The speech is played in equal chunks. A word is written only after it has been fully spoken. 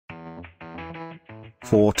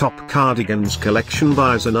4 Top Cardigans Collection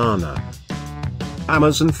by Zenana.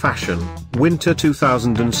 Amazon Fashion, Winter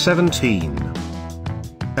 2017.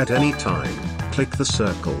 At any time, click the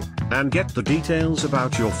circle, and get the details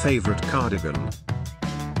about your favorite cardigan.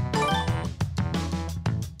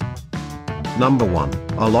 Number 1,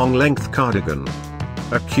 a long-length cardigan.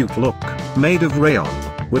 A cute look, made of rayon,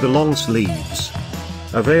 with a long sleeves.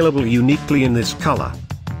 Available uniquely in this color.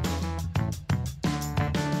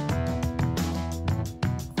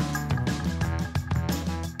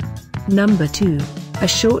 Number 2, a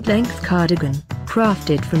short-length cardigan,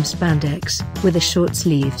 crafted from spandex, with a short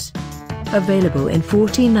sleeves. Available in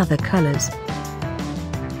 14 other colors.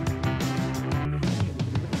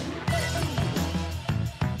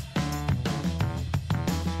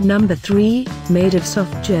 Number 3, made of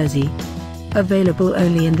soft jersey. Available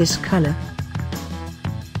only in this color.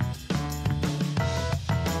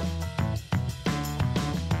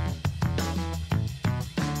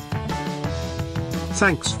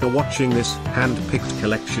 Thanks for watching this hand-picked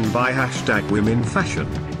collection by #WomenFashion.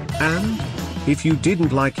 And, if you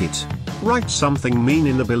didn't like it, write something mean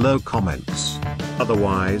in the below comments.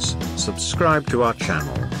 Otherwise, subscribe to our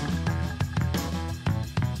channel.